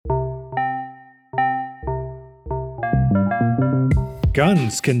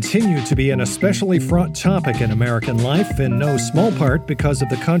Guns continue to be an especially fraught topic in American life, in no small part because of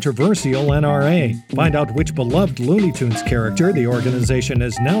the controversial NRA. Find out which beloved Looney Tunes character the organization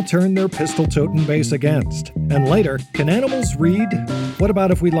has now turned their pistol-toting base against. And later, can animals read? What about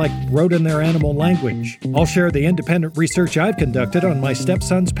if we, wrote in their animal language? I'll share the independent research I've conducted on my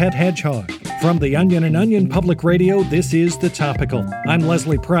stepson's pet hedgehog. From the Onion and Onion Public Radio, this is The Topical. I'm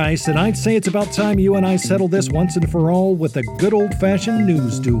Leslie Price, and I'd say it's about time you and I settle this once and for all with a good old-fashioned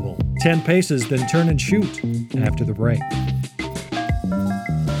news duel. 10 paces, then turn and shoot after the break.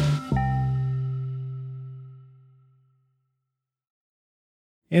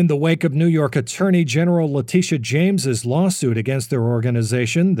 In the wake of New York Attorney General Letitia James's lawsuit against their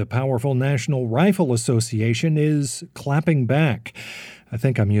organization, the powerful National Rifle Association is clapping back. I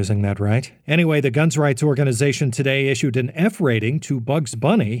think I'm using that right. Anyway, the guns rights organization today issued an F rating to Bugs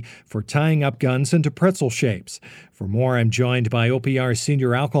Bunny for tying up guns into pretzel shapes. For more, I'm joined by OPR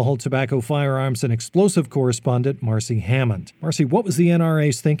senior alcohol, tobacco, firearms, and explosive correspondent Marcy Hammond. Marcy, what was the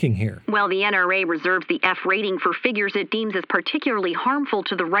NRA's thinking here? Well, the NRA reserves the F rating for figures it deems as particularly harmful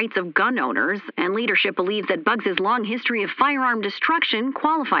to the rights of gun owners, and leadership believes that Bugs' long history of firearm destruction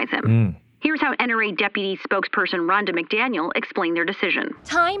qualifies him. Here's how NRA Deputy Spokesperson Rhonda McDaniel explained their decision.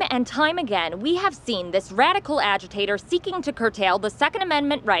 Time and time again, we have seen this radical agitator seeking to curtail the Second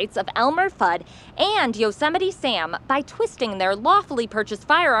Amendment rights of Elmer Fudd and Yosemite Sam by twisting their lawfully purchased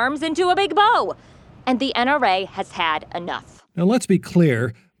firearms into a big bow. And the NRA has had enough. Now let's be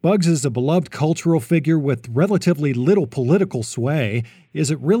clear. Bugs is a beloved cultural figure with relatively little political sway.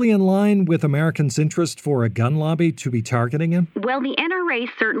 Is it really in line with Americans' interest for a gun lobby to be targeting him? Well, the NRA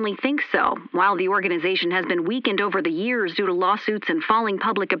certainly thinks so. While the organization has been weakened over the years due to lawsuits and falling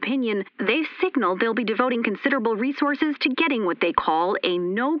public opinion, they've signaled they'll be devoting considerable resources to getting what they call a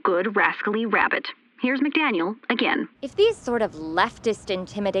no-good rascally rabbit. Here's McDaniel again. If these sort of leftist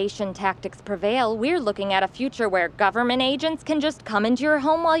intimidation tactics prevail, we're looking at a future where government agents can just come into your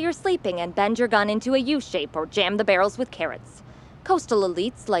home while you're sleeping and bend your gun into a U-shape or jam the barrels with carrots. Coastal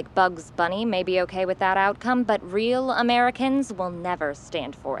elites like Bugs Bunny may be okay with that outcome, but real Americans will never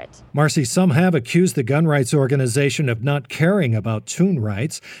stand for it. Marcy, some have accused the gun rights organization of not caring about tune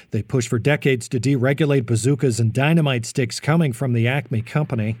rights. They pushed for decades to deregulate bazookas and dynamite sticks coming from the Acme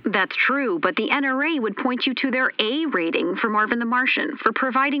company. That's true, but the NRA would point you to their A rating for Marvin the Martian for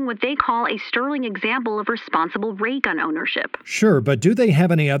providing what they call a sterling example of responsible ray gun ownership. Sure, but do they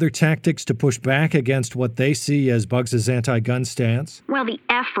have any other tactics to push back against what they see as Bugs' anti-gun stance? Well, the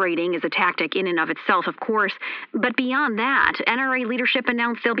F rating is a tactic in and of itself, of course. But beyond that, NRA leadership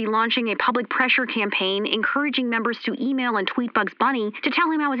announced they'll be launching a public pressure campaign encouraging members to email and tweet Bugs Bunny to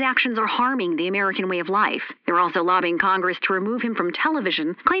tell him how his actions are harming the American way of life. They're also lobbying Congress to remove him from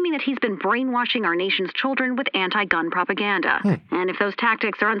television, claiming that he's been brainwashing our nation's children with anti-gun propaganda. And if those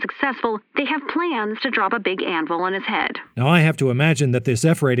tactics are unsuccessful, they have plans to drop a big anvil on his head. Now, I have to imagine that this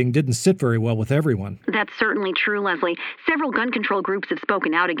F rating didn't sit very well with everyone. That's certainly true, Leslie. Several gun control groups have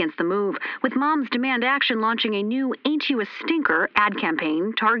spoken out against the move, with Moms Demand Action launching a new Ain't You a Stinker ad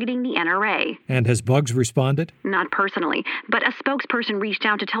campaign targeting the NRA. And has Bugs responded? Not personally, but a spokesperson reached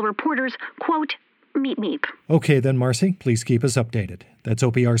out to tell reporters, quote, meep meep. Okay then, Marcy, please keep us updated. That's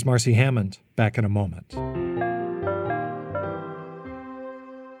OPR's Marcy Hammond. Back in a moment.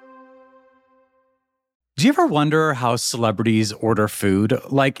 Do you ever wonder how celebrities order food?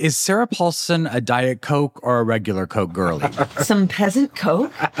 Like, is Sarah Paulson a Diet Coke or a regular Coke girlie? Some peasant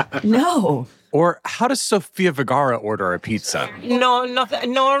Coke? No. Or how does Sofia Vergara order a pizza? No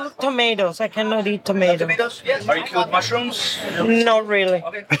tomatoes. I cannot eat tomatoes. Yes. Are you cool with mushrooms? Not really.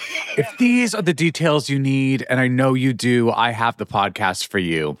 Okay. If these are the details you need, and I know you do, I have the podcast for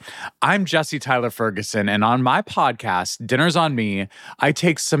you. I'm Jesse Tyler Ferguson, and on my podcast, Dinner's on Me, I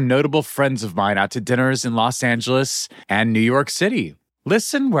take some notable friends of mine out to dinners in Los Angeles and New York City.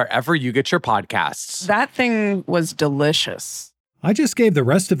 Listen wherever you get your podcasts. That thing was delicious. I just gave the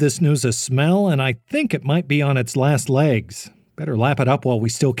rest of this news a smell, and I think it might be on its last legs. Better lap it up while we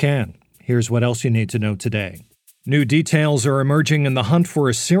still can. Here's what else you need to know today. New details are emerging in the hunt for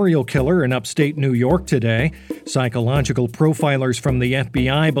a serial killer in upstate New York today. Psychological profilers from the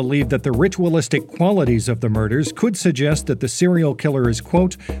FBI believe that the ritualistic qualities of the murders could suggest that the serial killer is,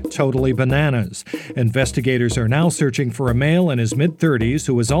 quote, totally bananas. Investigators are now searching for a male in his mid-30s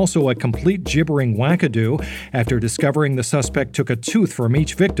who is also a complete gibbering wackadoo after discovering the suspect took a tooth from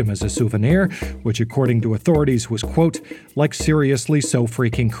each victim as a souvenir, which according to authorities was, quote, like seriously so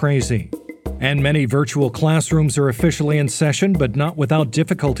freaking crazy. And many virtual classrooms are officially in session, but not without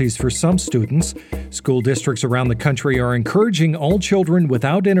difficulties for some students. School districts around the country are encouraging all children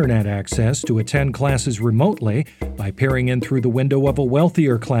without internet access to attend classes remotely by peering in through the window of a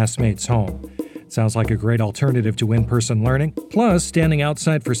wealthier classmate's home. Sounds like a great alternative to in-person learning. Plus, standing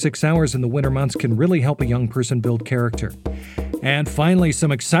outside for 6 hours in the winter months can really help a young person build character. And finally,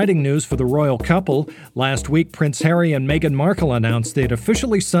 some exciting news for the royal couple. Last week, Prince Harry and Meghan Markle announced they'd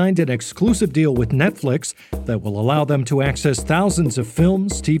officially signed an exclusive deal with Netflix that will allow them to access thousands of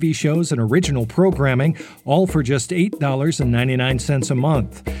films, TV shows, and original programming, all for just $8.99 a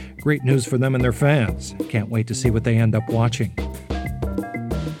month. Great news for them and their fans. Can't wait to see what they end up watching.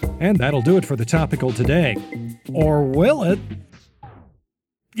 And that'll do it for the Topical today. Or will it?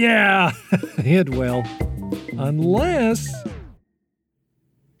 Yeah, it will. Unless...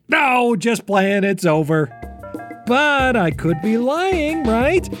 No, just playing, it's over. But I could be lying,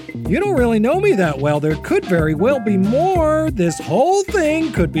 right? You don't really know me that well. There could very well be more. This whole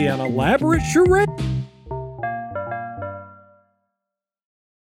thing could be an elaborate charade.